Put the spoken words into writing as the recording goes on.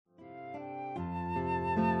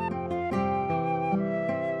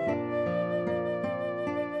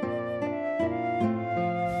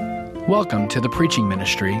Welcome to the preaching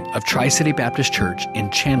ministry of Tri-City Baptist Church in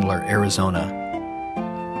Chandler, Arizona.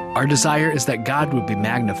 Our desire is that God would be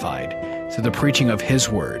magnified through the preaching of His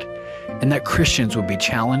Word, and that Christians would be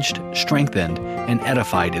challenged, strengthened, and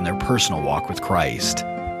edified in their personal walk with Christ.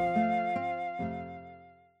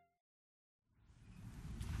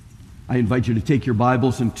 I invite you to take your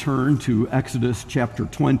Bibles and turn to Exodus chapter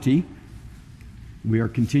 20. We are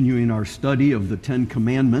continuing our study of the Ten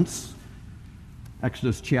Commandments.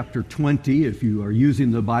 Exodus chapter 20, if you are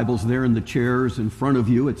using the Bibles there in the chairs in front of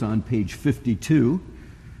you, it's on page 52.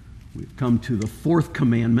 We've come to the fourth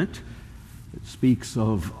commandment. It speaks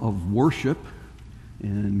of worship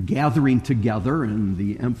and gathering together, and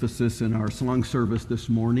the emphasis in our song service this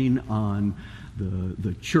morning on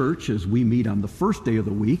the church as we meet on the first day of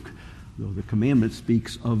the week, though the commandment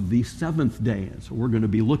speaks of the seventh day. And so we're going to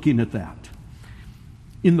be looking at that.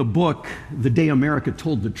 In the book, The Day America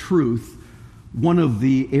Told the Truth, one of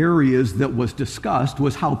the areas that was discussed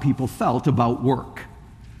was how people felt about work.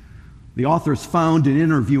 The authors found in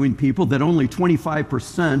interviewing people that only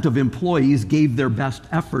 25% of employees gave their best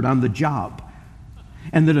effort on the job,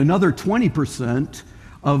 and that another 20%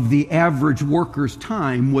 of the average worker's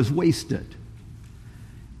time was wasted.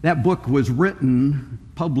 That book was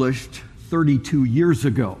published 32 years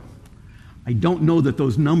ago. I don't know that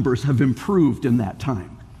those numbers have improved in that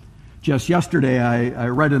time. Just yesterday, I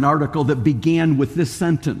read an article that began with this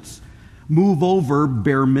sentence: move over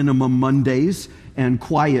bare minimum Mondays and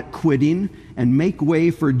quiet quitting, and make way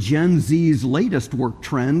for Gen Z's latest work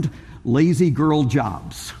trend, lazy girl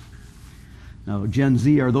jobs. Now, Gen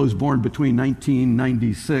Z are those born between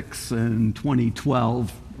 1996 and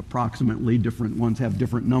 2012, approximately. Different ones have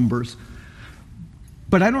different numbers.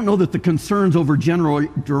 But I don't know that the concerns over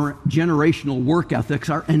generational work ethics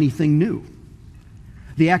are anything new.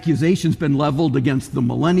 The accusation's been leveled against the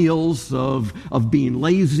millennials of being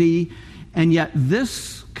lazy, and yet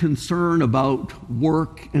this concern about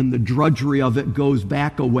work and the drudgery of it goes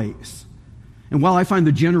back a ways. And while I find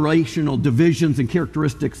the generational divisions and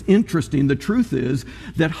characteristics interesting, the truth is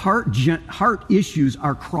that heart issues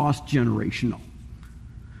are cross-generational.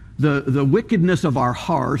 The wickedness of our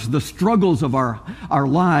hearts, the struggles of our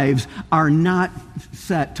lives are not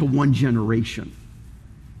set to one generation.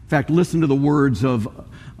 In fact, listen to the words of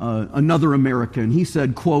another American. He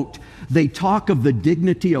said, quote, "They talk of the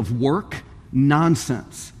dignity of work.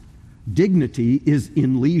 Nonsense. Dignity is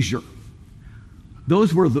in leisure."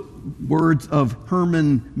 Those were the words of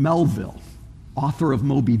Herman Melville, author of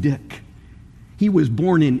Moby Dick. He was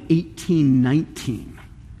born in 1819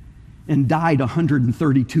 and died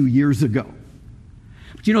 132 years ago.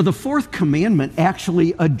 But you know, the fourth commandment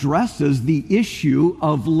actually addresses the issue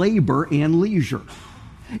of labor and leisure.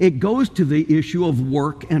 It goes to the issue of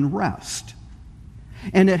work and rest.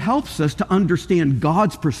 And it helps us to understand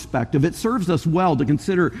God's perspective. It serves us well to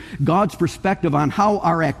consider God's perspective on how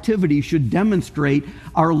our activity should demonstrate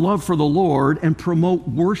our love for the Lord and promote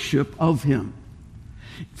worship of Him.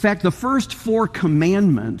 In fact, the first four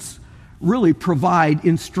commandments really provide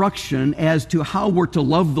instruction as to how we're to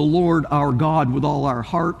love the Lord our God with all our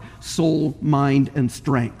heart, soul, mind, and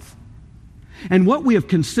strength. And what we have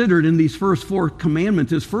considered in these first four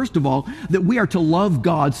commandments is, first of all, that we are to love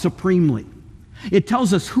God supremely. It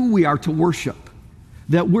tells us who we are to worship,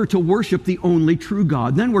 that we're to worship the only true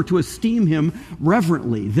God. Then we're to esteem Him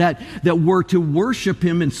reverently, that we're to worship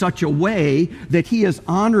Him in such a way that He is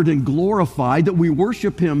honored and glorified, that we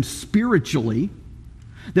worship Him spiritually,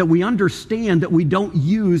 that we understand that we don't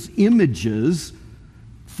use images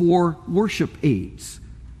for worship aids.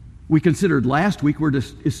 We considered last week we're to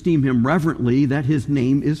esteem Him reverently, that His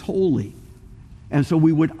name is holy. And so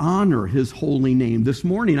we would honor His holy name. This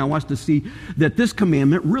morning I want us to see that this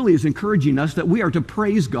commandment really is encouraging us that we are to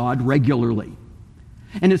praise God regularly.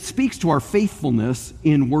 And it speaks to our faithfulness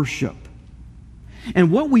in worship. And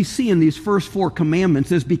what we see in these first four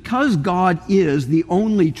commandments is because God is the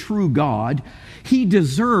only true God, He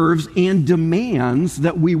deserves and demands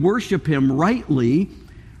that we worship Him rightly,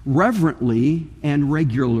 reverently, and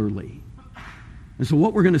regularly. And so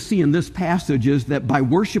what we're going to see in this passage is that by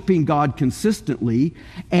worshiping God consistently,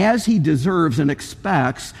 as He deserves and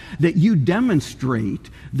expects, that you demonstrate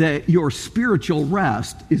that your spiritual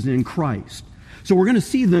rest is in Christ. So we're going to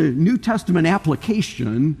see the New Testament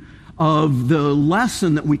application of the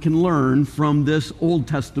lesson that we can learn from this Old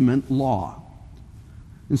Testament law.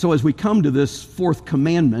 And so as we come to this fourth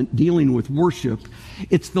commandment dealing with worship,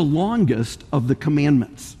 it's the longest of the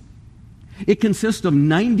commandments. It consists of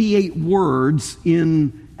 98 words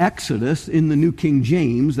in Exodus, in the New King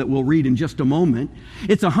James, that we'll read in just a moment.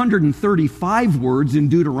 It's 135 words in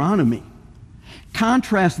Deuteronomy.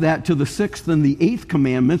 Contrast that to the 6th and the 8th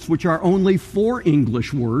commandments, which are only 4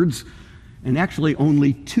 English words and actually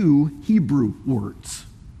only 2 Hebrew words.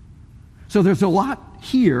 So there's a lot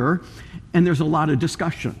here, and there's a lot of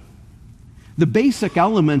discussion. The basic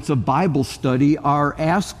elements of Bible study are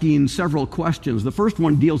asking several questions. The first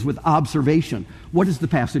one deals with observation. What does the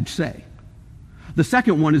passage say? The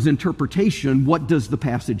second one is interpretation. What does the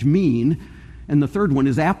passage mean? And the third one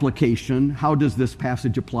is application. How does this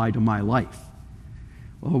passage apply to my life?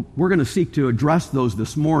 Well, we're going to seek to address those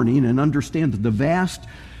this morning and understand that the vast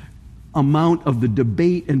amount of the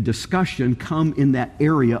debate and discussion come in that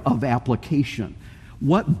area of application.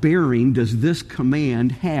 What bearing does this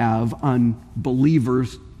command have on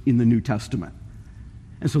believers in the New Testament?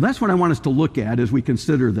 And so that's what I want us to look at as we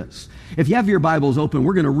consider this. If you have your Bibles open,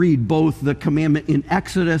 we're going to read both the commandment in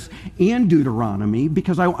Exodus and Deuteronomy,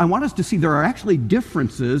 because I want us to see there are actually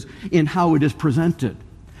differences in how it is presented.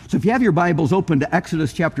 So if you have your Bibles open to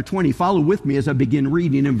Exodus chapter 20, follow with me as I begin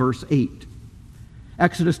reading in verse 8.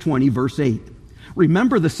 Exodus 20, verse 8.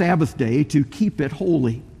 Remember the Sabbath day to keep it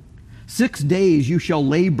holy. 6 days you shall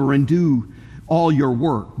labor and do all your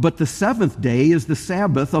work, but the 7th day is the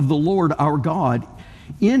Sabbath of the Lord our God.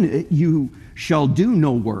 In it you shall do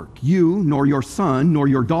no work, you, nor your son, nor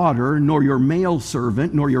your daughter, nor your male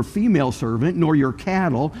servant, nor your female servant, nor your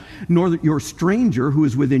cattle, nor your stranger who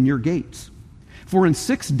is within your gates. For in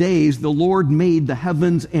 6 days the Lord made the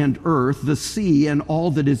heavens and earth, the sea, and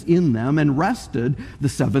all that is in them, and rested the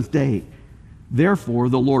 7th day. Therefore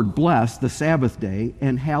the Lord blessed the Sabbath day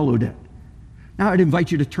and hallowed it. Now I'd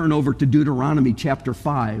invite you to turn over to Deuteronomy chapter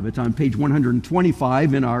 5. It's on page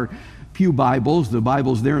 125 in our pew Bibles, the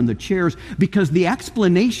Bibles there in the chairs, because the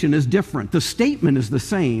explanation is different. The statement is the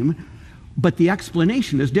same, but the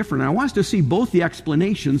explanation is different. And I want us to see both the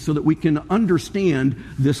explanations so that we can understand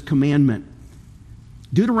this commandment.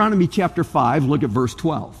 Deuteronomy chapter 5, look at verse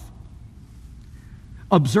 12.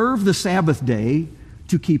 Observe the Sabbath day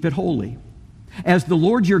to keep it holy. As the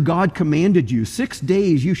Lord your God commanded you, 6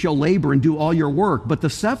 days you shall labor and do all your work, but the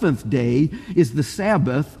 7th day is the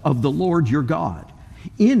Sabbath of the Lord your God.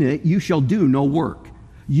 In it you shall do no work,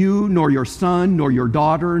 you, nor your son, nor your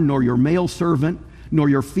daughter, nor your male servant, nor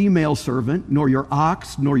your female servant, nor your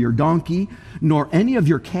ox, nor your donkey, nor any of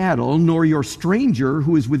your cattle, nor your stranger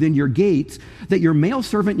who is within your gates, that your male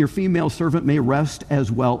servant and your female servant may rest as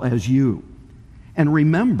well as you. And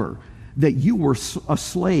remember that you were a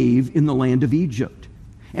slave in the land of Egypt,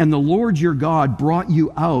 and the Lord your God brought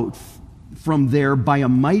you out from there by a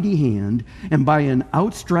mighty hand and by an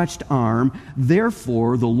outstretched arm.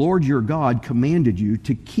 Therefore the Lord your God commanded you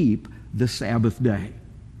to keep the Sabbath day.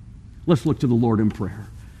 Let's look to the Lord in prayer.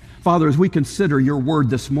 Father, as we consider your word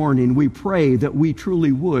this morning, we pray that we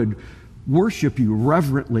truly would worship you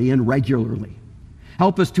reverently and regularly.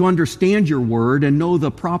 Help us to understand your word and know the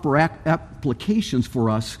proper applications for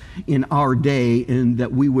us in our day, and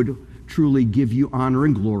that we would truly give you honor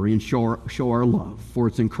and glory and show our love. For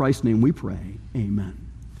it's in Christ's name we pray. Amen.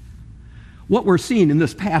 What we're seeing in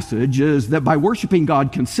this passage is that by worshiping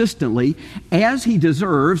God consistently, as he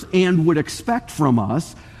deserves and would expect from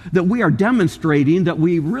us, that we are demonstrating that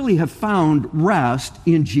we really have found rest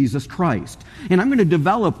in Jesus Christ. And I'm going to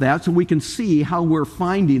develop that so we can see how we're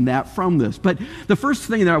finding that from this. But the first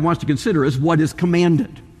thing that I want us to consider is what is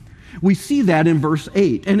commanded. We see that in verse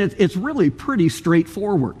 8, and it's really pretty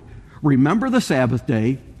straightforward. Remember the Sabbath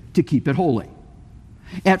day to keep it holy.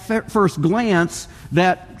 At first glance,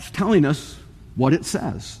 that's telling us what it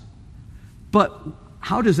says. But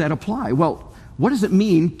how does that apply? Well, what does it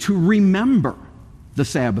mean to remember the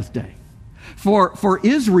Sabbath day? For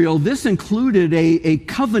Israel, this included a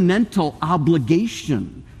covenantal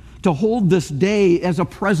obligation to hold this day as a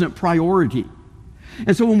present priority.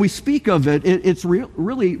 And so when we speak of it, it's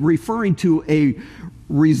really referring to a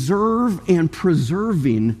reserve and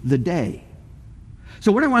preserving the day.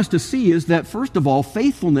 So what I want us to see is that, first of all,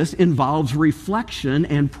 faithfulness involves reflection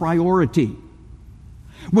and priority.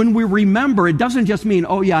 When we remember, it doesn't just mean,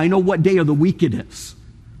 oh yeah, I know what day of the week it is,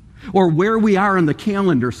 or where we are on the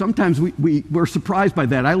calendar. Sometimes we're surprised by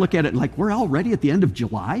that. I look at it like, we're already at the end of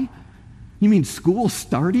July? You mean school's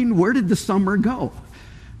starting? Where did the summer go?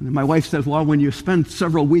 And my wife says, well, when you spend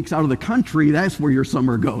several weeks out of the country, that's where your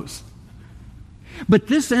summer goes. But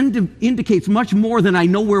this indicates much more than I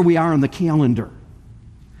know where we are on the calendar.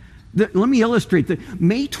 Let me illustrate that.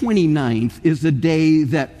 May 29th is the day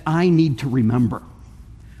that I need to remember.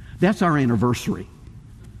 That's our anniversary.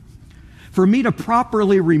 For me to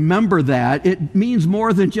properly remember that, it means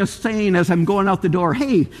more than just saying as I'm going out the door,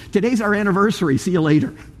 hey, today's our anniversary, see you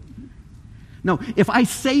later. No, if I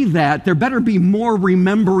say that, there better be more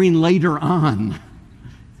remembering later on.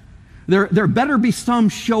 There better be some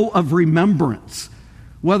show of remembrance,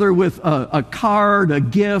 whether with a card, a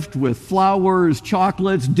gift, with flowers,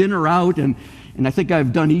 chocolates, dinner out, and I think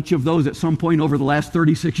I've done each of those at some point over the last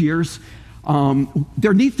 36 years.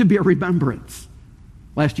 There needs to be a remembrance.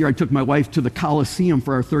 Last year I took my wife to the Coliseum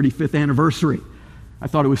for our 35th anniversary. I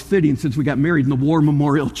thought it was fitting since we got married in the War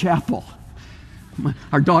Memorial Chapel.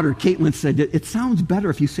 Our daughter, Caitlin, said, it sounds better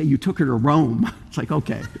if you say you took her to Rome. It's like,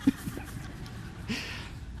 okay.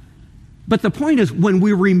 But the point is, when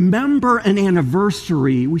we remember an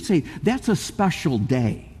anniversary, we say, that's a special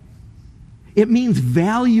day. It means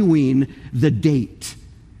valuing the date.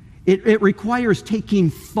 It requires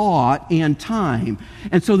taking thought and time.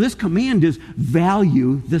 And so this command is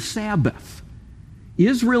value the Sabbath.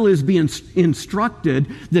 Israel is being instructed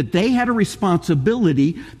that they had a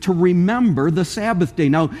responsibility to remember the Sabbath day.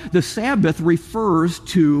 Now, the Sabbath refers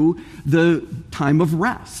to the time of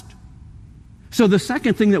rest. So the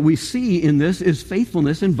second thing that we see in this is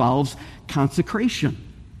faithfulness involves consecration.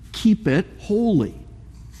 Keep it holy.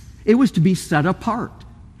 It was to be set apart.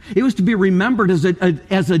 It was to be remembered as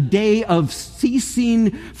a day of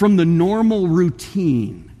ceasing from the normal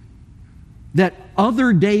routine. That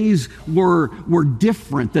other days were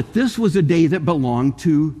different, that this was a day that belonged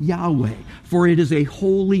to Yahweh, for it is a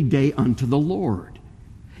holy day unto the Lord.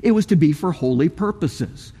 It was to be for holy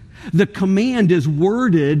purposes. The command is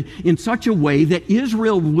worded in such a way that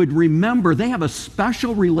Israel would remember they have a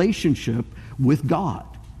special relationship with God.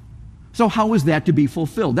 So how is that to be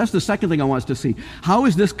fulfilled? That's the second thing I want us to see. How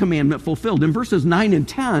is this commandment fulfilled? In verses 9 and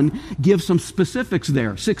 10 give some specifics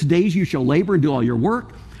there. 6 days you shall labor and do all your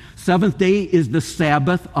work. 7th day is the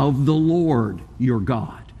Sabbath of the Lord your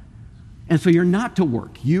God. And so you're not to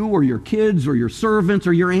work, you or your kids or your servants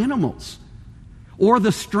or your animals or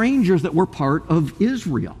the strangers that were part of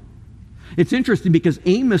Israel. It's interesting because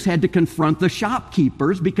Amos had to confront the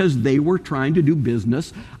shopkeepers because they were trying to do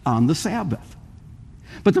business on the Sabbath.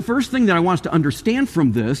 But the first thing that I want us to understand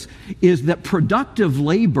from this is that productive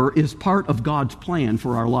labor is part of God's plan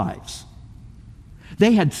for our lives.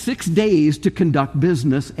 They had 6 days to conduct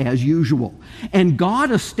business as usual. And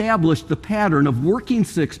God established the pattern of working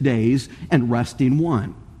 6 days and resting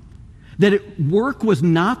 1. That work was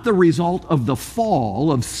not the result of the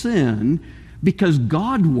fall of sin because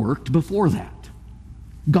God worked before that.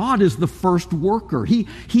 God is the first worker.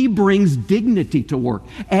 He brings dignity to work.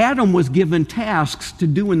 Adam was given tasks to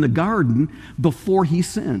do in the garden before he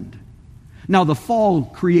sinned. Now the fall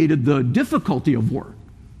created the difficulty of work.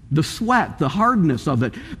 The sweat, the hardness of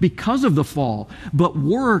it because of the fall. But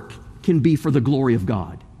work can be for the glory of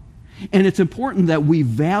God. And it's important that we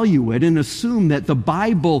value it and assume that the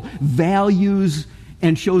Bible values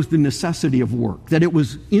and shows the necessity of work, that it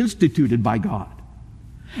was instituted by God.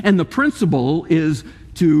 And the principle is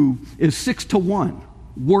 6 to 1,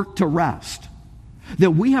 work to rest.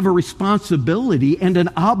 That we have a responsibility and an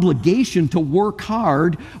obligation to work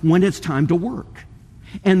hard when it's time to work.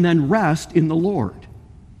 And then rest in the Lord.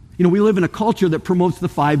 You know, we live in a culture that promotes the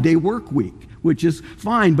 5-day work week, which is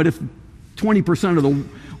fine, but if 20% of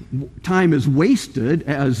the time is wasted,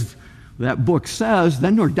 as that book says,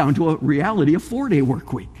 then we're down to a reality of 4-day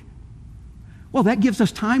work week. Well, that gives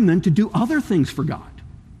us time then to do other things for God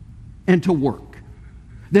and to work.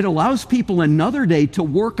 That allows people another day to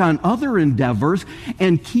work on other endeavors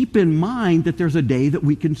and keep in mind that there's a day that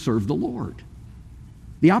we can serve the Lord.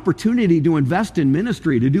 The opportunity to invest in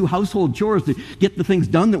ministry, to do household chores, to get the things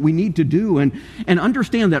done that we need to do, and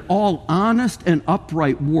understand that all honest and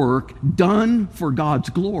upright work done for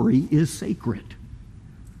God's glory is sacred.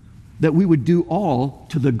 That we would do all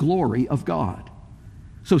to the glory of God.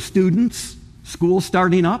 So students, school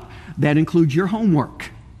starting up, that includes your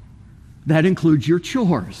homework. That includes your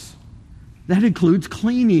chores. That includes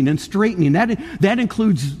cleaning and straightening. That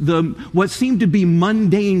includes what seem to be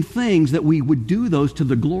mundane things, that we would do those to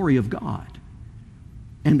the glory of God.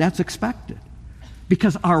 And that's expected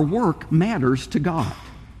because our work matters to God.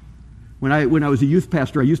 When I was a youth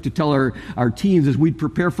pastor, I used to tell our teens as we'd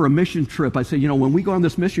prepare for a mission trip, I said, when we go on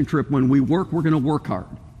this mission trip, when we work, we're going to work hard.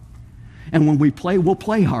 And when we play, we'll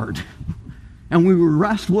play hard. And when we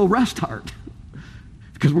rest, we'll rest hard.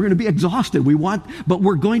 Because we're going to be exhausted. But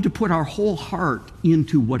we're going to put our whole heart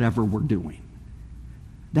into whatever we're doing.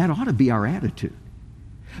 That ought to be our attitude.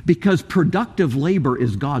 Because productive labor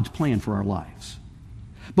is God's plan for our lives.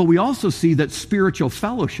 But we also see that spiritual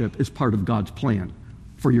fellowship is part of God's plan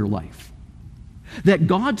for your life. That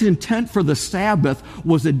God's intent for the Sabbath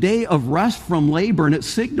was a day of rest from labor, and it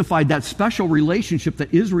signified that special relationship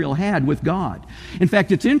that Israel had with God. In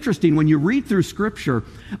fact, it's interesting when you read through Scripture,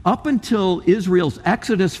 up until Israel's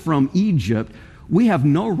exodus from Egypt, we have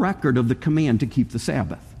no record of the command to keep the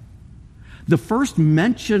Sabbath. The first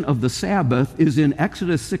mention of the Sabbath is in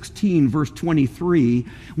Exodus 16, verse 23,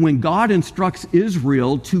 when God instructs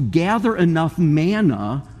Israel to gather enough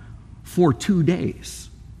manna for 2 days.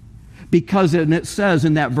 Because, and it says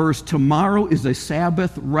in that verse, tomorrow is a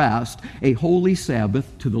Sabbath rest, a holy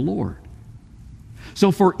Sabbath to the Lord.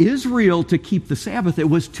 So for Israel to keep the Sabbath, it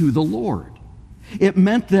was to the Lord. It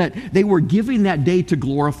meant that they were giving that day to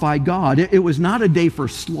glorify God. It was not a day for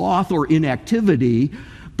sloth or inactivity,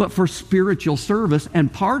 but for spiritual service.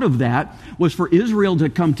 And part of that was for Israel to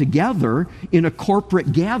come together in a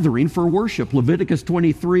corporate gathering for worship. Leviticus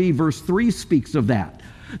 23, verse 3 speaks of that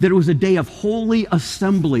it was a day of holy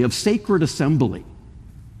assembly, of sacred assembly.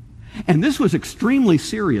 And this was extremely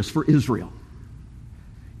serious for Israel.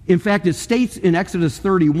 In fact, it states in Exodus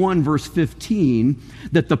 31, verse 15,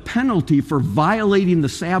 that the penalty for violating the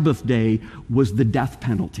Sabbath day was the death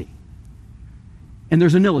penalty. And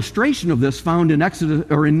there's an illustration of this found in Exodus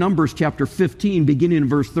or in Numbers chapter 15, beginning in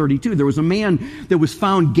verse 32. There was a man that was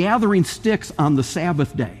found gathering sticks on the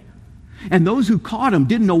Sabbath day. And those who caught him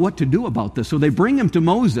didn't know what to do about this. So they bring him to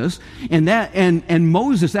Moses, and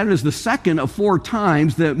Moses, that is the second of 4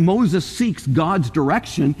 times that Moses seeks God's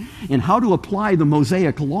direction in how to apply the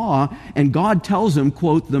Mosaic law, and God tells him,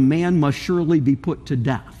 quote, the man must surely be put to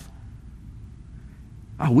death.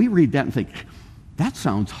 We read that and think, that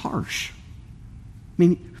sounds harsh. I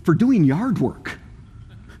mean, for doing yard work,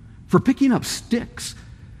 for picking up sticks.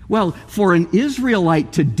 Well, for an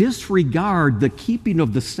Israelite to disregard the keeping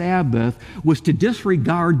of the Sabbath was to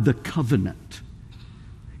disregard the covenant.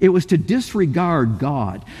 It was to disregard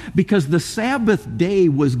God, because the Sabbath day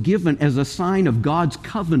was given as a sign of God's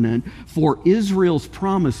covenant for Israel's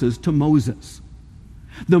promises to Moses.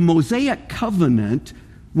 The Mosaic covenant,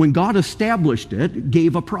 when God established it,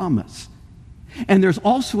 gave a promise. And there's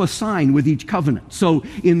also a sign with each covenant. So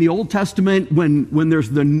in the Old Testament, when there's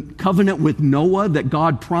the covenant with Noah that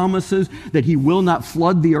God promises that he will not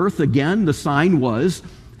flood the earth again, the sign was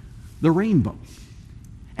the rainbow.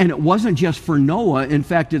 And it wasn't just for Noah. In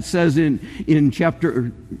fact, it says in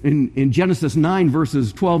Genesis 9,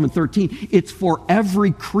 verses 12 and 13, it's for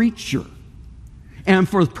every creature and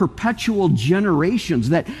for perpetual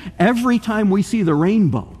generations, that every time we see the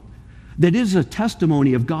rainbow, that is a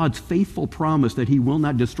testimony of God's faithful promise that he will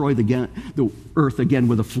not destroy the earth again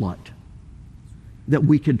with a flood, that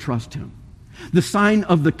we can trust him. The sign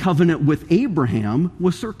of the covenant with Abraham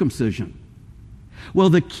was circumcision. Well,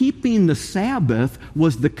 the keeping the Sabbath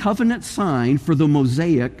was the covenant sign for the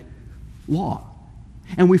Mosaic law.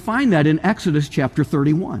 And we find that in Exodus chapter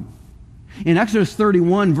 31. In Exodus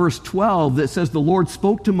 31, verse 12, that says, the Lord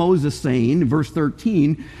spoke to Moses, saying, verse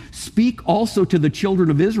 13, speak also to the children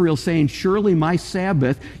of Israel, saying, surely my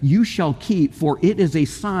Sabbath you shall keep, for it is a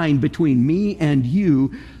sign between me and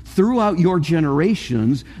you throughout your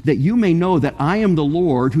generations, that you may know that I am the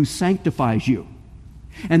Lord who sanctifies you.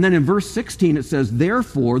 And then in verse 16 it says,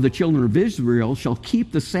 therefore the children of Israel shall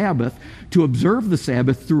keep the Sabbath to observe the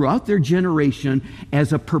Sabbath throughout their generation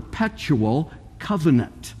as a perpetual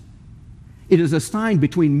covenant. It is a sign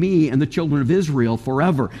between me and the children of Israel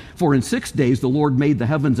forever. For in 6 days the Lord made the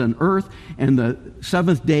heavens and earth, and the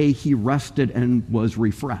 7th day he rested and was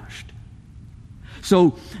refreshed.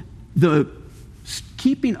 So the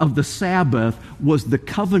keeping of the Sabbath was the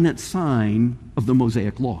covenant sign of the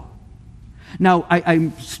Mosaic law. Now,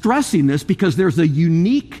 I'm stressing this because there's a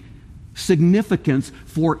unique significance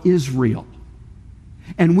for Israel.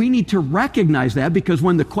 And we need to recognize that, because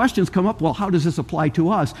when the questions come up, well, how does this apply to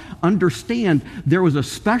us? Understand there was a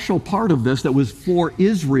special part of this that was for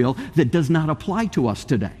Israel that does not apply to us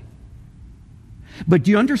today. But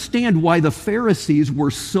do you understand why the Pharisees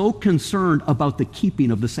were so concerned about the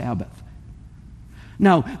keeping of the Sabbath?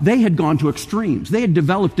 Now, they had gone to extremes. They had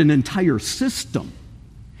developed an entire system.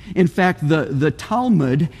 In fact, the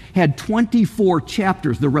Talmud had 24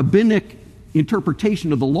 chapters. The rabbinic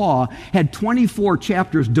interpretation of the law had 24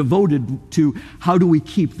 chapters devoted to how do we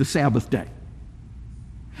keep the Sabbath day.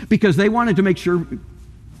 Because they wanted to make sure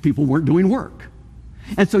people weren't doing work.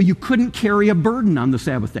 And so you couldn't carry a burden on the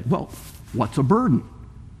Sabbath day. Well, what's a burden?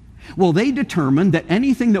 Well, they determined that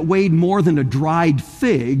anything that weighed more than a dried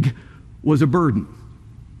fig was a burden.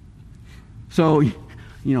 So,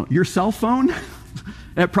 your cell phone,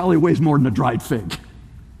 that probably weighs more than a dried fig.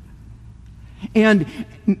 And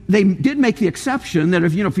they did make the exception that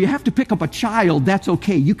if you have to pick up a child, that's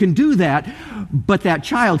okay. You can do that, but that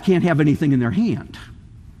child can't have anything in their hand.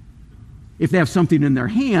 If they have something in their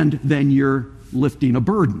hand, then you're lifting a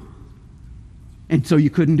burden. And so you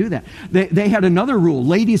couldn't do that. They had another rule.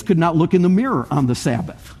 Ladies could not look in the mirror on the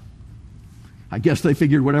Sabbath. I guess they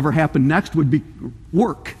figured whatever happened next would be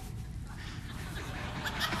work.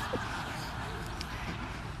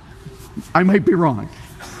 I might be wrong.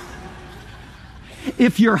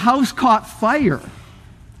 If your house caught fire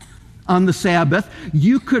on the Sabbath,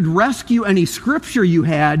 you could rescue any scripture you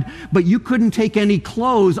had, but you couldn't take any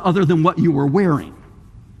clothes other than what you were wearing.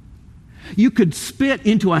 You could spit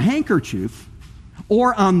into a handkerchief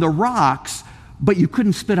or on the rocks, but you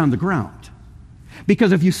couldn't spit on the ground.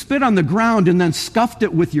 Because if you spit on the ground and then scuffed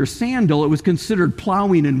it with your sandal, it was considered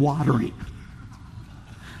plowing and watering.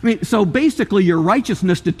 I mean, so basically your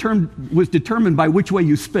righteousness was determined by which way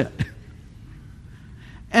you spit.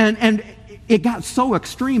 And it got so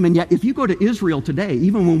extreme, and yet if you go to Israel today,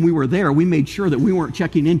 even when we were there, we made sure that we weren't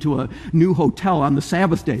checking into a new hotel on the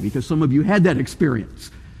Sabbath day, because some of you had that experience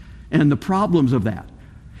and the problems of that.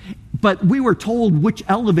 But we were told which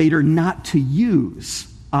elevator not to use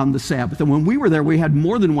on the Sabbath. And when we were there, we had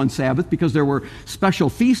more than one Sabbath because there were special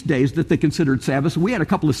feast days that they considered Sabbaths. We had a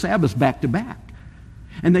couple of Sabbaths back to back.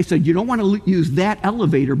 And they said, you don't want to use that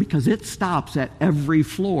elevator because it stops at every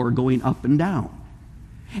floor going up and down.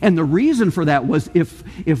 And the reason for that was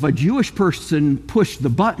if a Jewish person pushed the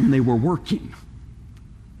button, they were working.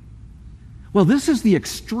 Well, this is the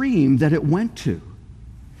extreme that it went to.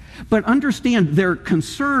 But understand, their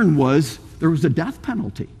concern was there was a death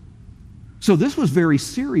penalty. So this was very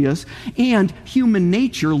serious, and human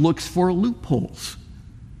nature looks for loopholes.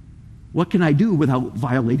 What can I do without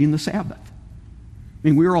violating the Sabbath? I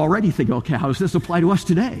mean, we were already thinking, okay, how does this apply to us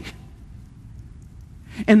today?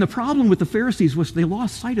 And the problem with the Pharisees was they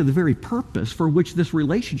lost sight of the very purpose for which this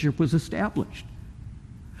relationship was established.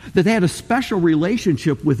 That they had a special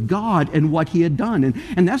relationship with God and what He had done.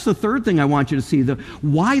 And that's the third thing I want you to see,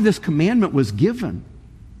 why this commandment was given.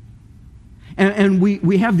 And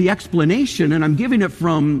we have the explanation, and I'm giving it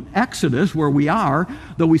from Exodus, where we are,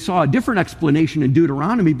 though we saw a different explanation in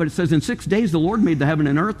Deuteronomy, but it says, in 6 days the Lord made the heaven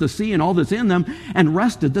and earth, the sea, and all that's in them, and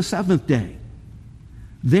rested the seventh day.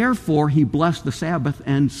 Therefore He blessed the Sabbath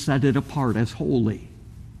and set it apart as holy.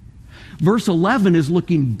 Verse 11 is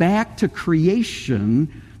looking back to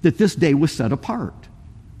creation, that this day was set apart.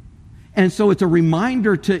 And so it's a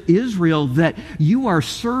reminder to Israel that you are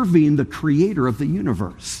serving the Creator of the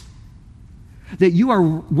universe. That you are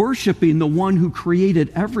worshiping the one who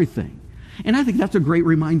created everything. And I think that's a great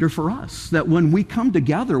reminder for us, that when we come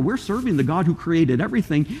together, we're serving the God who created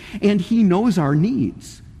everything, and He knows our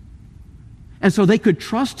needs. And so they could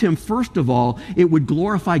trust Him, first of all, it would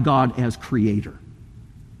glorify God as Creator.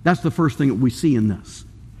 That's the first thing that we see in this.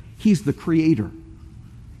 He's the Creator.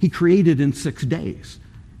 He created in 6 days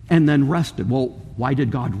and then rested. Well, why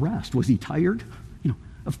did God rest? Was He tired?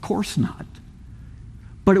 Of course not.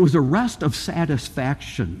 But it was a rest of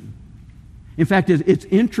satisfaction. In fact, it's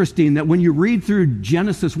interesting that when you read through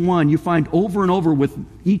Genesis 1, you find over and over with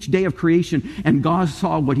each day of creation, and God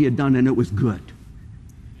saw what He had done, and it was good.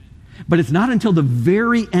 But it's not until the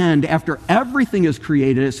very end, after everything is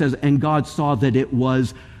created, it says, and God saw that it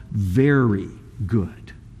was very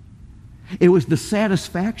good. It was the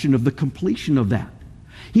satisfaction of the completion of that.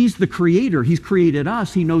 He's the Creator. He's created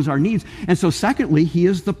us. He knows our needs. And so secondly, He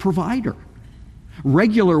is the provider.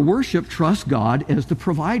 Regular worship trusts God as the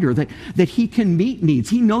provider, that He can meet needs.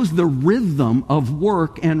 He knows the rhythm of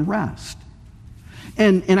work and rest.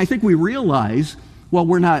 And I think we realize, while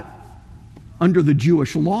we're not under the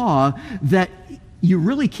Jewish law, that you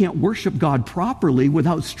really can't worship God properly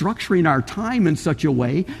without structuring our time in such a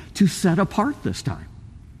way to set apart this time.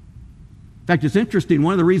 In fact, it's interesting,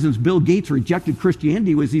 one of the reasons Bill Gates rejected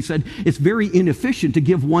Christianity was he said it's very inefficient to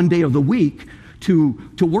give one day of the week to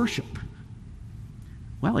worship.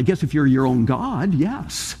 Well, I guess if you're your own God,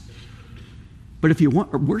 yes. But if you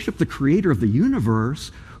want worship the Creator of the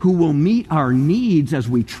universe, who will meet our needs as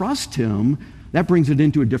we trust Him, that brings it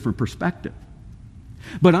into a different perspective.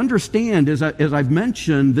 But understand, as I've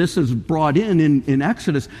mentioned, this is brought in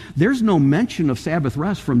Exodus, there's no mention of Sabbath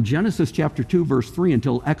rest from Genesis chapter 2, verse 3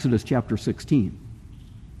 until Exodus chapter 16.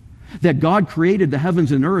 That God created the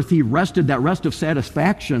heavens and earth, He rested, that rest of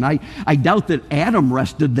satisfaction. I doubt that Adam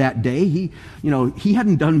rested that day. He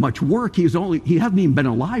hadn't done much work. He hadn't even been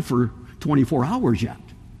alive for 24 hours yet.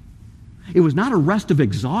 It was not a rest of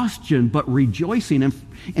exhaustion, but rejoicing.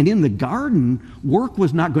 And in the garden, work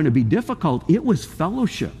was not going to be difficult. It was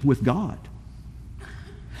fellowship with God.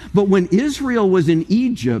 But when Israel was in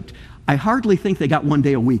Egypt, I hardly think they got one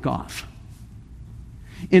day a week off.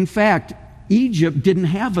 In fact, Egypt didn't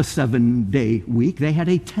have a 7-day week. They had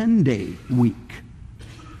a 10-day week.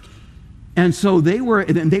 And so they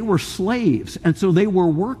were slaves, and so they were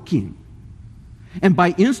working. And by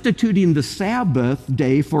instituting the Sabbath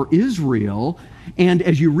day for Israel, and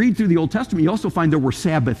as you read through the Old Testament, you also find there were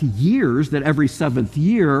Sabbath years, that every 7th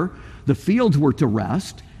year the fields were to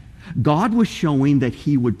rest. God was showing that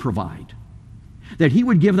He would provide. that he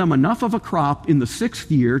would give them enough of a crop in the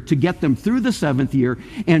 6th year to get them through the 7th year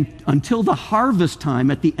and until the harvest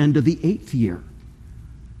time at the end of the 8th year.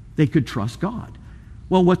 They could trust God.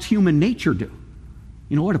 Well, what's human nature do?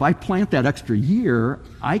 You know what? If I plant that extra year,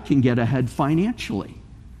 I can get ahead financially.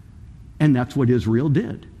 And that's what Israel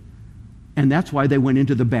did. And that's why they went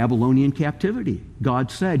into the Babylonian captivity.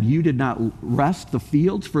 God said, you did not rest the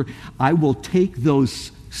fields, for I will take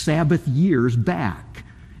those Sabbath years back,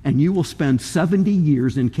 and you will spend 70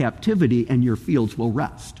 years in captivity, and your fields will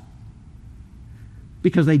rest.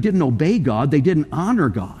 Because they didn't obey God, they didn't honor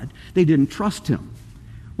God, they didn't trust him.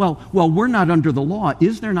 Well, we're not under the law.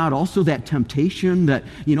 Is there not also that temptation that,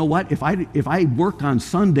 you know what, if I work on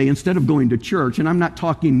Sunday instead of going to church, and I'm not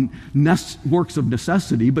talking works of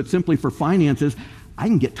necessity, but simply for finances, I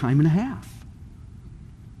can get time and a half.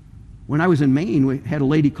 When I was in Maine, we had a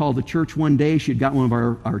lady call the church one day. She had got one of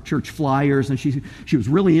our church flyers, and she was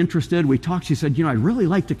really interested. We talked. She said, I'd really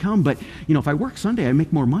like to come, but, if I work Sunday, I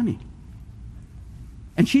make more money.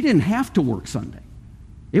 And she didn't have to work Sunday.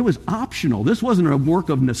 It was optional. This wasn't a work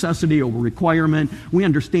of necessity or requirement. We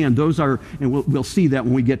understand those are, and we'll see that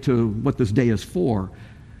when we get to what this day is for.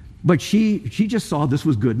 But she just saw this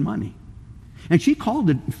was good money. And she called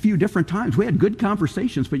a few different times. We had good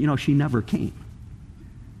conversations, but, she never came.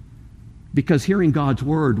 Because hearing God's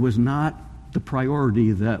word was not the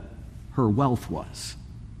priority that her wealth was.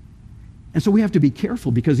 And so we have to be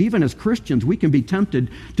careful, because even as Christians, we can be tempted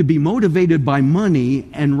to be motivated by money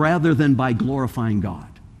and rather than by glorifying God.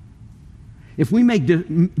 If we make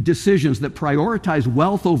decisions that prioritize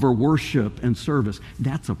wealth over worship and service,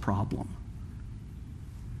 that's a problem.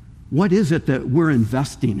 What is it that we're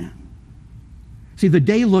investing in? See, the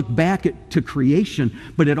day looked back to creation,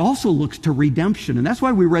 but it also looks to redemption. And that's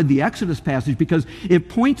why we read the Exodus passage, because it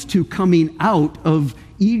points to coming out of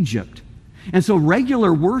Egypt. And so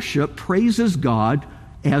regular worship praises God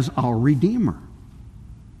as our Redeemer.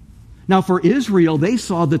 Now, for Israel, they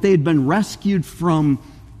saw that they had been rescued from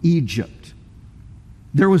Egypt.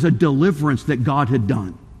 There was a deliverance that God had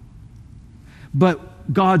done.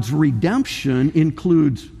 But God's redemption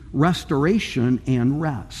includes restoration and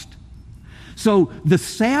rest. So the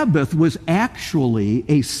Sabbath was actually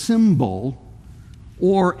a symbol,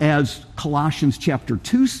 or as Colossians chapter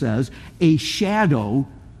 2 says, a shadow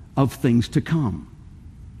of things to come.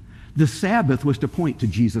 The Sabbath was to point to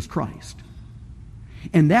Jesus Christ.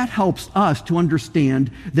 And that helps us to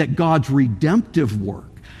understand that God's redemptive work,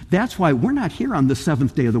 that's why we're not here on the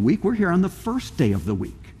 7th day of the week, we're here on the 1st day of the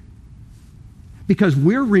week. Because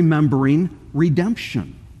we're remembering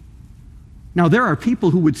redemption. Now, there are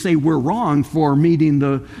people who would say we're wrong for meeting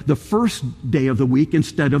the first day of the week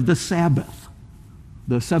instead of the Sabbath,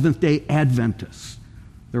 the Seventh-day Adventists.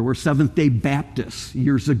 There were Seventh-day Baptists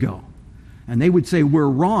years ago. And they would say we're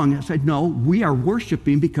wrong. I said, no, we are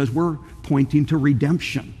worshiping because we're pointing to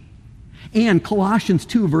redemption. And Colossians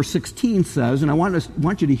 2, verse 16 says, and I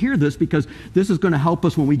want you to hear this because this is going to help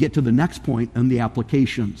us when we get to the next point in the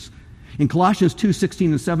applications. In Colossians 2,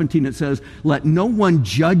 16 and 17, it says, let no one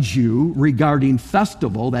judge you regarding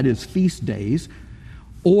festival, that is feast days,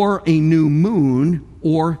 or a new moon,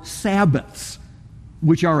 or Sabbaths,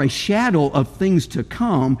 which are a shadow of things to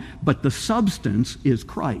come, but the substance is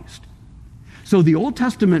Christ. So the Old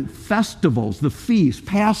Testament festivals, the feasts,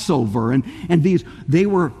 Passover, and these, they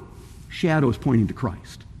were shadows pointing to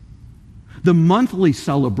Christ. The monthly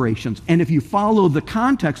celebrations, and if you follow the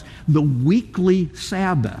context, the weekly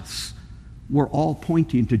Sabbaths were all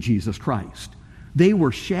pointing to Jesus Christ. They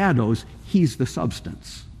were shadows. He's the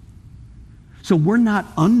substance. So we're not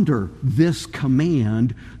under this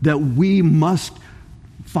command that we must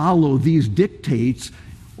follow these dictates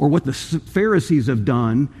or what the Pharisees have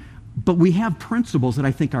done, but we have principles that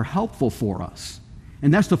I think are helpful for us.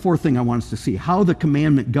 And that's the fourth thing I want us to see, how the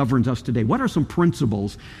commandment governs us today. What are some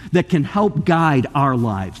principles that can help guide our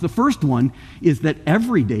lives? The first one is that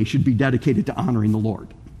every day should be dedicated to honoring the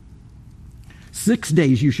Lord. 6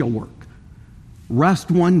 days you shall work. Rest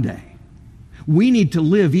one day. We need to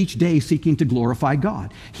live each day seeking to glorify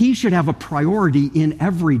God. He should have a priority in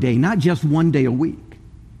every day, not just one day a week.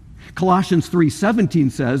 Colossians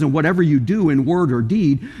 3:17 says, and whatever you do in word or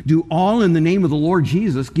deed, do all in the name of the Lord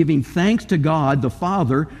Jesus, giving thanks to God the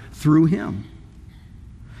Father through him.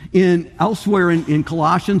 Elsewhere in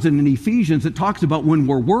Colossians and in Ephesians, it talks about when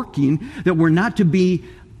we're working, that we're not to be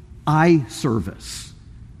eye service,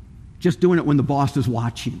 just doing it when the boss is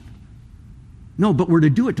watching. No, but we're to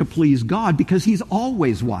do it to please God because he's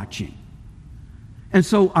always watching. And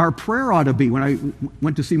so our prayer ought to be, when I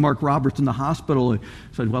went to see Mark Roberts in the hospital, I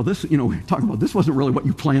said, well, this, we're talking about this wasn't really what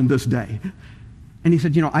you planned this day. And he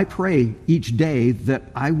said, I pray each day that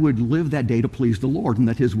I would live that day to please the Lord and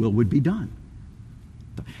that his will would be done.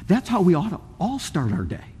 That's how we ought to all start our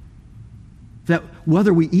day. That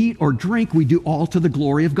whether we eat or drink, we do all to the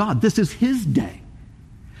glory of God. This is his day.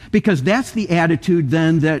 Because that's the attitude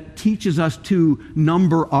then that teaches us to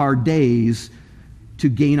number our days to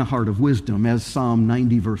gain a heart of wisdom, as Psalm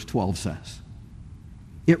 90 verse 12 says.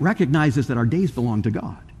 It recognizes that our days belong to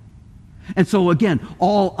God. And so again,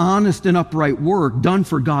 all honest and upright work done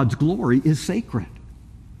for God's glory is sacred.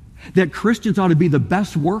 That Christians ought to be the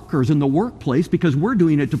best workers in the workplace because we're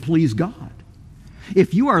doing it to please God.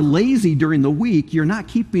 If you are lazy during the week, you're not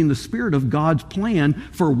keeping the spirit of God's plan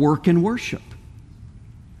for work and worship.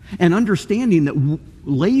 And understanding that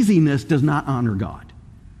laziness does not honor God.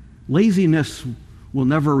 Laziness will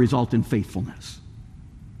never result in faithfulness.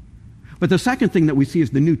 But the second thing that we see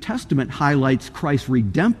is the New Testament highlights Christ's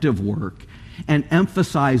redemptive work and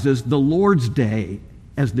emphasizes the Lord's Day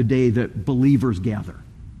as the day that believers gather.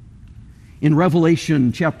 In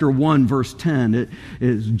Revelation chapter 1, verse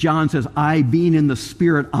 10, John says, I being in the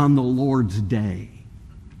Spirit on the Lord's day.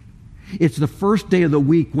 It's the first day of the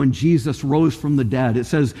week when Jesus rose from the dead. It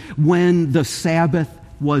says, when the Sabbath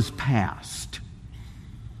was past.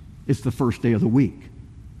 It's the first day of the week.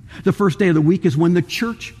 The first day of the week is when the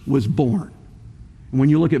church was born. And when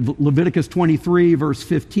you look at Leviticus 23, verse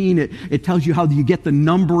 15, it tells you how you get the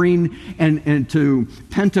numbering and to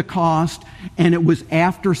Pentecost, and it was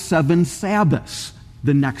after 7 Sabbaths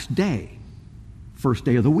the next day, first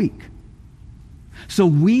day of the week. So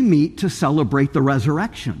we meet to celebrate the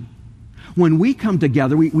resurrection. When we come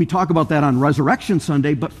together, we talk about that on Resurrection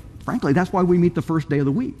Sunday, but frankly, that's why we meet the first day of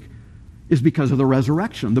the week. Is because of the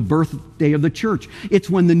resurrection, the birthday of the church. It's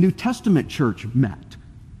when the New Testament church met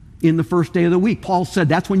in the first day of the week. Paul said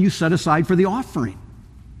that's when you set aside for the offering.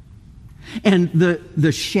 And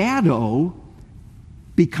the shadow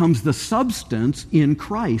becomes the substance in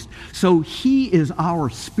Christ. So he is our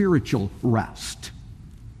spiritual rest.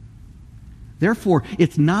 Therefore,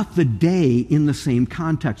 it's not the day in the same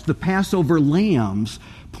context. The Passover lambs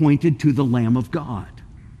pointed to the Lamb of God.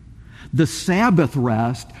 The Sabbath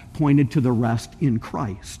rest pointed to the rest in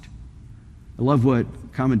Christ. I love what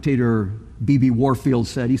commentator B.B. Warfield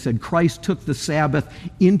said. He said, Christ took the Sabbath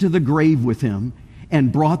into the grave with him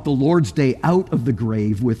and brought the Lord's Day out of the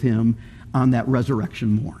grave with him on that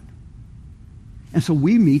resurrection morn. And so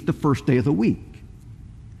we meet the first day of the week.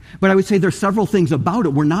 But I would say there's several things about it.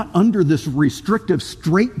 We're not under this restrictive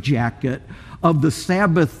straitjacket of the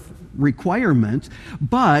Sabbath requirements,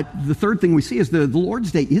 but the third thing we see is the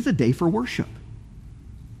Lord's Day is a day for worship.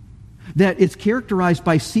 That it's characterized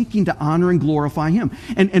by seeking to honor and glorify him.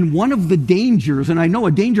 And one of the dangers, and I know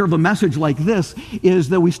a danger of a message like this, is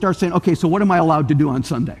that we start saying, okay, so what am I allowed to do on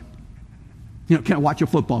Sunday? Can I watch a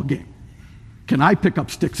football game? Can I pick up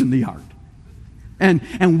sticks in the yard?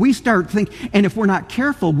 And we start thinking, and if we're not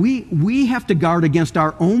careful, we have to guard against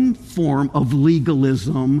our own form of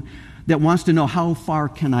legalism that wants to know how far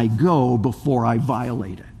can I go before I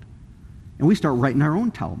violate it. And we start writing our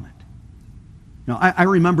own Talmud. Now, I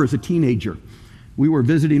remember as a teenager, we were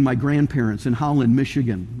visiting my grandparents in Holland,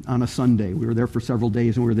 Michigan on a Sunday. We were there for several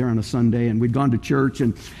days, and we were there on a Sunday, and we'd gone to church.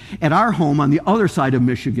 And at our home on the other side of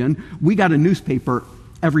Michigan, we got a newspaper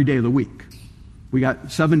every day of the week. We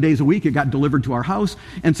got 7 days a week. It got delivered to our house.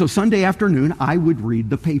 And so Sunday afternoon, I would read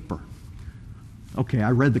the paper. Okay, I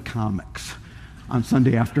read the comics on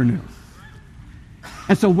Sunday afternoon.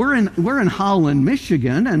 And so we're in Holland,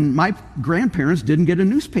 Michigan, and my grandparents didn't get a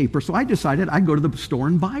newspaper, so I decided I'd go to the store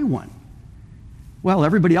and buy one. Well,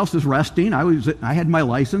 everybody else is resting. I had my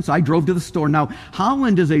license. I drove to the store. Now,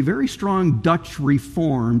 Holland is a very strong Dutch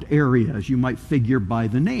Reformed area, as you might figure by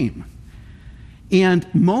the name. And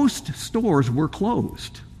most stores were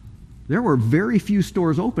closed. There were very few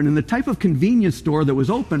stores open, and the type of convenience store that was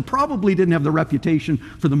open probably didn't have the reputation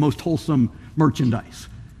for the most wholesome merchandise.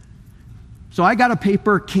 So I got a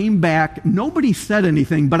paper, came back. Nobody said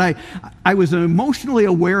anything, but I was emotionally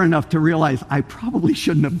aware enough to realize I probably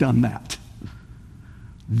shouldn't have done that.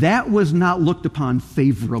 That was not looked upon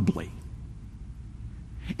favorably.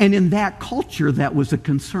 And in that culture, that was a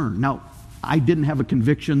concern. Now, I didn't have a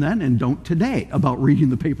conviction then and don't today about reading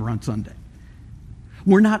the paper on Sunday.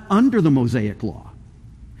 We're not under the Mosaic law.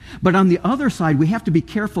 But on the other side, we have to be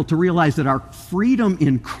careful to realize that our freedom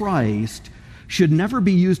in Christ should never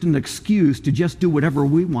be used as an excuse to just do whatever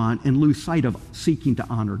we want and lose sight of seeking to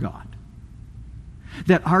honor God.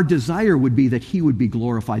 That our desire would be that he would be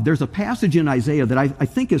glorified. There's a passage in Isaiah that I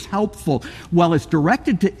think is helpful. While it's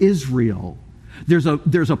directed to Israel, there's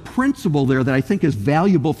a principle there that I think is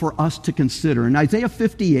valuable for us to consider. In Isaiah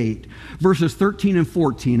 58, verses 13 and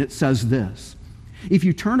 14, it says this: if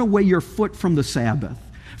you turn away your foot from the Sabbath,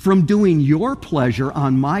 from doing your pleasure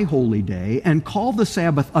on my holy day, and call the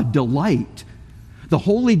Sabbath a delight, the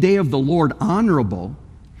holy day of the Lord honorable,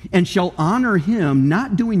 and shall honor him,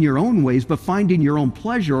 not doing your own ways, but finding your own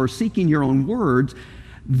pleasure or seeking your own words,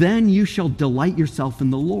 then you shall delight yourself in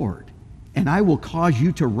the Lord. And I will cause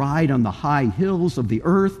you to ride on the high hills of the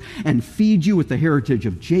earth and feed you with the heritage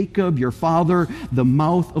of Jacob, your father. The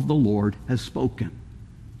mouth of the Lord has spoken.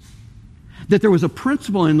 That there was a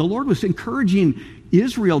principle, and the Lord was encouraging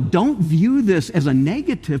Israel, don't view this as a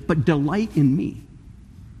negative, but delight in me.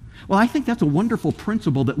 Well, I think that's a wonderful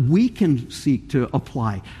principle that we can seek to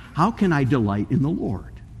apply. How can I delight in the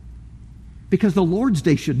Lord? Because the Lord's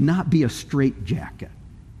Day should not be a straitjacket.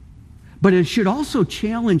 But it should also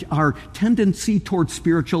challenge our tendency towards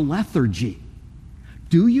spiritual lethargy.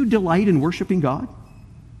 Do you delight in worshiping God?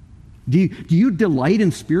 Do you delight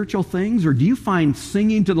in spiritual things? Or do you find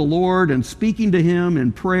singing to the Lord and speaking to him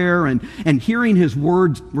in prayer and hearing his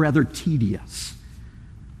words rather tedious?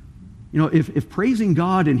 You know, if praising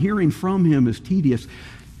God and hearing from him is tedious,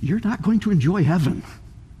 you're not going to enjoy heaven.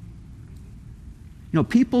 You know,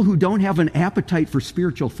 people who don't have an appetite for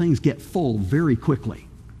spiritual things get full very quickly.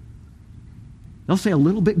 They'll say a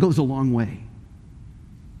little bit goes a long way.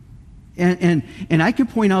 And I can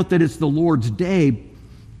point out that it's the Lord's day,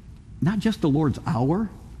 not just the Lord's hour.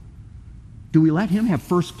 Do we let him have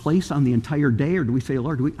first place on the entire day, or do we say,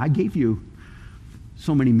 Lord, I gave you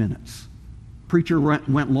so many minutes. Preacher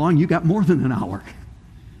went long, you got more than an hour.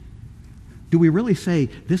 Do we really say,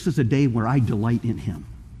 this is a day where I delight in him?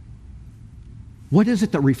 What is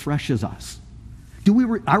it that refreshes us?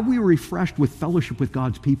 Are we refreshed with fellowship with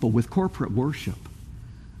God's people, with corporate worship?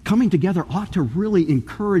 Coming together ought to really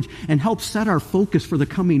encourage and help set our focus for the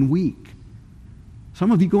coming week.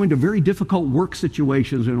 Some of you go into very difficult work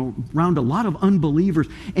situations and around a lot of unbelievers,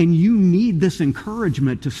 and you need this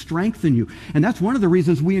encouragement to strengthen you. And that's one of the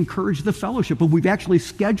reasons we encourage the fellowship, but we've actually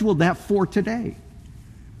scheduled that for today.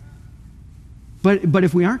 But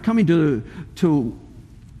if we aren't coming to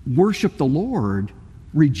worship the Lord,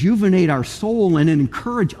 rejuvenate our soul, and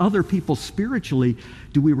encourage other people spiritually,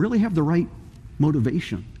 do we really have the right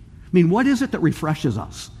motivation? I mean, what is it that refreshes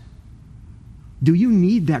us? Do you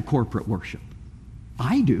need that corporate worship?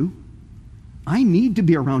 I do. I need to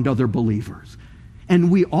be around other believers. And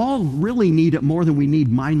we all really need it more than we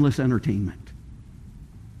need mindless entertainment.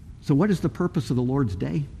 So what is the purpose of the Lord's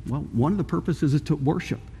Day? Well, one of the purposes is to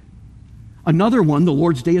worship. Another one, the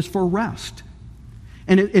Lord's Day, is for rest.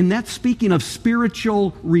 And that's speaking of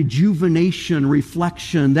spiritual rejuvenation,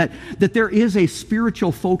 reflection, that there is a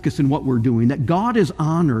spiritual focus in what we're doing, that God is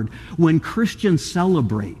honored when Christians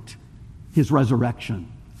celebrate his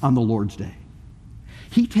resurrection on the Lord's Day.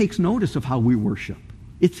 He takes notice of how we worship.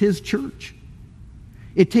 It's his church.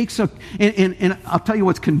 It takes and I'll tell you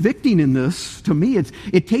what's convicting in this, to me,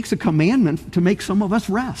 it takes a commandment to make some of us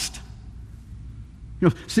rest.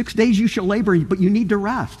 6 days you shall labor, but you need to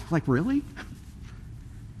rest. Like, really?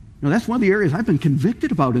 That's one of the areas I've been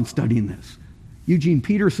convicted about in studying this. Eugene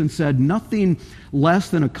Peterson said, nothing less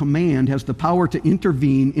than a command has the power to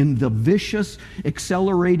intervene in the vicious,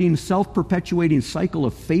 accelerating, self-perpetuating cycle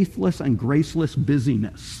of faithless and graceless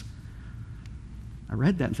busyness. I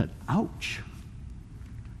read that and said, ouch.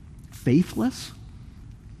 Faithless?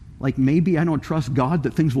 Like maybe I don't trust God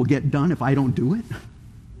that things will get done if I don't do it?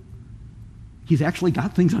 He's actually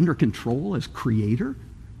got things under control as creator?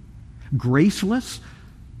 Graceless?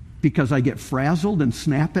 Because I get frazzled and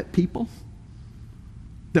snap at people?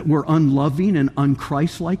 That we're unloving and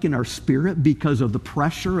unchristlike in our spirit because of the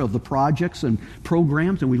pressure of the projects and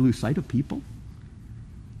programs, and we lose sight of people?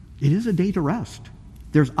 It is a day to rest.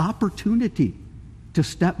 There's opportunity to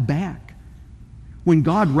step back. When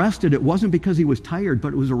God rested, it wasn't because he was tired,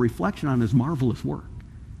 but it was a reflection on his marvelous work.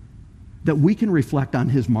 That we can reflect on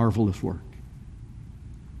his marvelous work.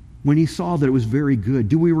 When he saw that it was very good,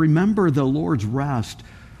 do we remember the Lord's rest,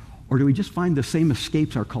 or do we just find the same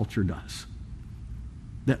escapes our culture does?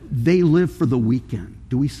 That they live for the weekend.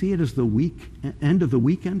 Do we see it as the end of the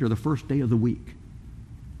weekend or the first day of the week?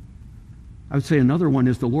 I would say another one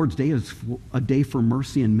is the Lord's Day is a day for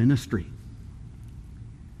mercy and ministry.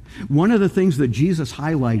 One of the things that Jesus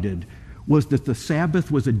highlighted was that the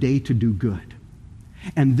Sabbath was a day to do good.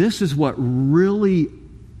 And this is what really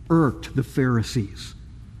irked the Pharisees.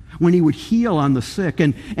 When he would heal on the sick,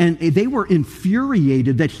 and they were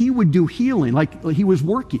infuriated that he would do healing like he was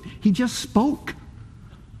working. He just spoke.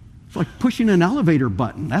 It's like pushing an elevator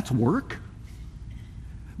button. That's work.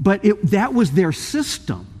 But that was their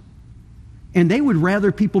system. And they would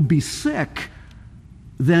rather people be sick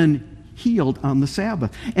than healed on the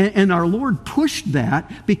Sabbath. And our Lord pushed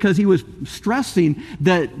that because he was stressing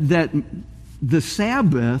that the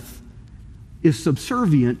Sabbath is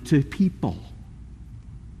subservient to people.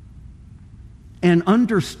 And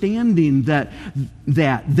understanding that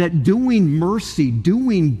doing mercy,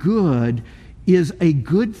 doing good is a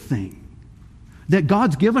good thing. That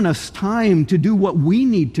God's given us time to do what we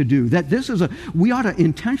need to do. That we ought to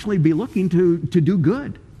intentionally be looking to do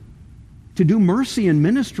good. To do mercy in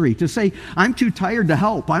ministry. To say, I'm too tired to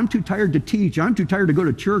help. I'm too tired to teach. I'm too tired to go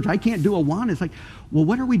to church. I can't do Awana. It's like, well,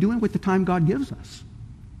 what are we doing with the time God gives us?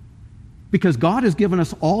 Because God has given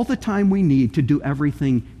us all the time we need to do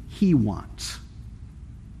everything he wants.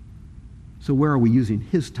 So where are we using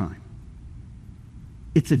his time?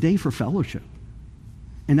 It's a day for fellowship.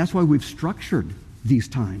 And that's why we've structured these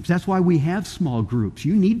times. That's why we have small groups.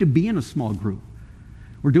 You need to be in a small group.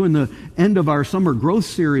 We're doing the end of our summer growth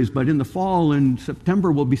series, but in the fall and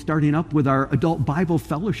September we'll be starting up with our adult Bible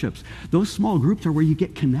fellowships. Those small groups are where you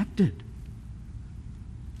get connected.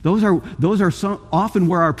 Those are so often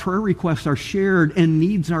where our prayer requests are shared and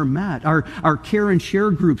needs are met. Our care and share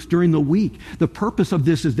groups during the week. The purpose of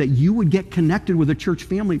this is that you would get connected with a church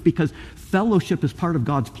family because fellowship is part of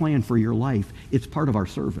God's plan for your life. It's part of our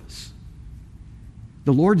service.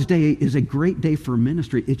 The Lord's Day is a great day for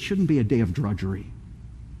ministry. It shouldn't be a day of drudgery.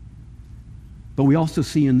 But we also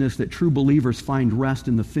see in this that true believers find rest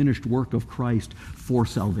in the finished work of Christ for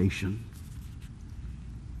salvation.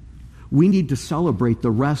 We need to celebrate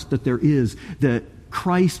the rest that there is, that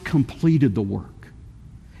Christ completed the work.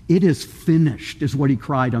 It is finished, is what he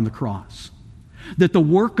cried on the cross. That the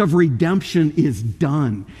work of redemption is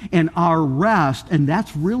done. And our rest, and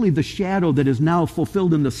that's really the shadow that is now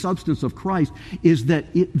fulfilled in the substance of Christ, is that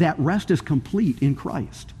that rest is complete in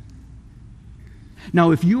Christ.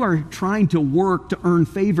 Now, if you are trying to work to earn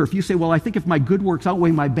favor, if you say, well, I think if my good works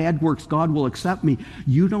outweigh my bad works, God will accept me,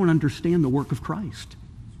 you don't understand the work of Christ.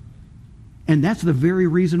 And that's the very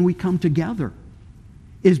reason we come together,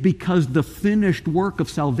 is because the finished work of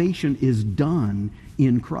salvation is done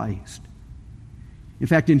in Christ. In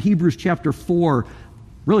fact, in Hebrews chapter 4,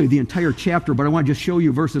 really the entire chapter, but I want to just show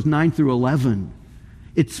you verses 9 through 11.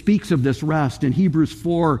 It speaks of this rest. In Hebrews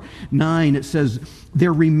 4:9, it says,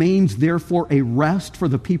 there remains therefore a rest for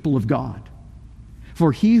the people of God.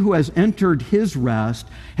 For he who has entered his rest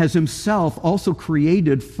has himself also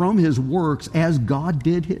created from his works as God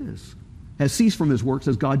did his. Has ceased from his works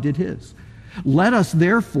as God did his. Let us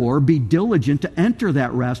therefore be diligent to enter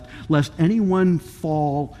that rest, lest anyone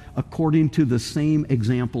fall according to the same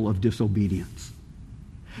example of disobedience.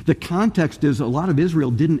 The context is a lot of Israel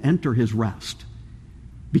didn't enter his rest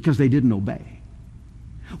because they didn't obey.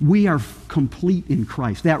 We are complete in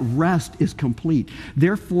Christ. That rest is complete.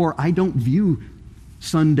 Therefore, I don't view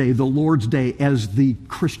Sunday, the Lord's Day, as the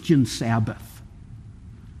Christian Sabbath.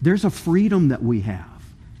 There's a freedom that we have.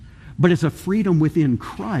 But it's a freedom within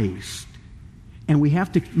Christ, and we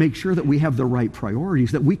have to make sure that we have the right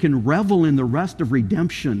priorities, that we can revel in the rest of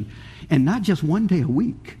redemption, and not just one day a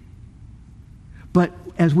week. But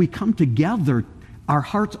as we come together, our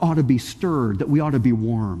hearts ought to be stirred, that we ought to be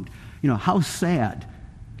warmed. You know, how sad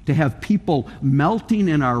to have people melting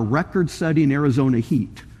in our record-setting Arizona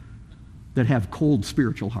heat that have cold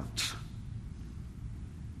spiritual hearts.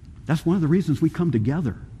 That's one of the reasons we come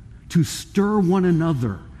together, to stir one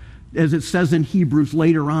another, as it says in Hebrews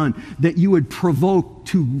later on, that you would provoke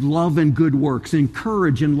to love and good works,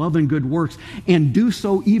 encourage in love and good works, and do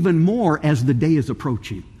so even more as the day is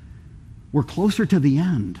approaching. We're closer to the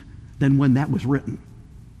end than when that was written.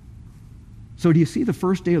 So do you see the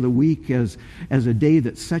first day of the week as a day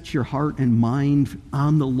that sets your heart and mind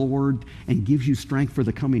on the Lord and gives you strength for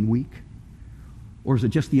the coming week? Or is it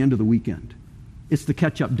just the end of the weekend? It's the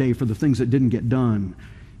catch-up day for the things that didn't get done.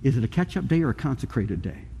 Is it a catch-up day or a consecrated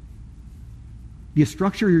day? Do you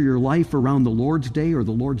structure your life around the Lord's Day or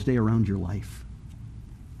the Lord's Day around your life?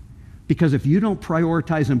 Because if you don't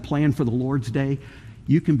prioritize and plan for the Lord's Day,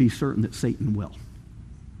 you can be certain that Satan will.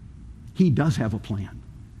 He does have a plan,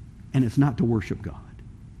 and it's not to worship God.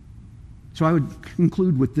 So I would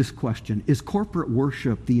conclude with this question. Is corporate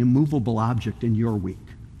worship the immovable object in your week?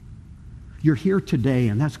 You're here today,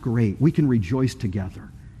 and that's great. We can rejoice together.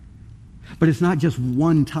 But it's not just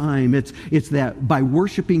one time. It's that by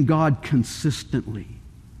worshiping God consistently,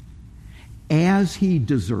 as he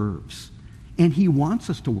deserves, and he wants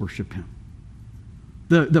us to worship him.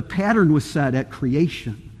 The pattern was set at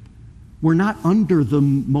creation. We're not under the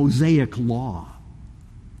Mosaic law.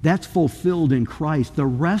 That's fulfilled in Christ. The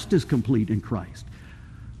rest is complete in Christ.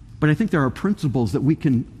 But I think there are principles that we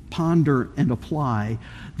can ponder and apply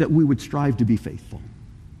that we would strive to be faithful.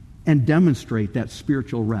 and demonstrate that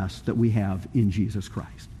spiritual rest that we have in Jesus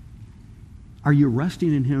Christ? Are you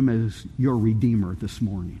resting in him as your Redeemer this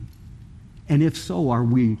morning? And if so, are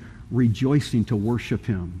we rejoicing to worship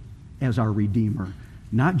him as our Redeemer,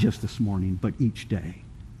 not just this morning, but each day,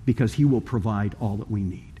 because he will provide all that we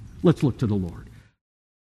need? Let's look to the Lord.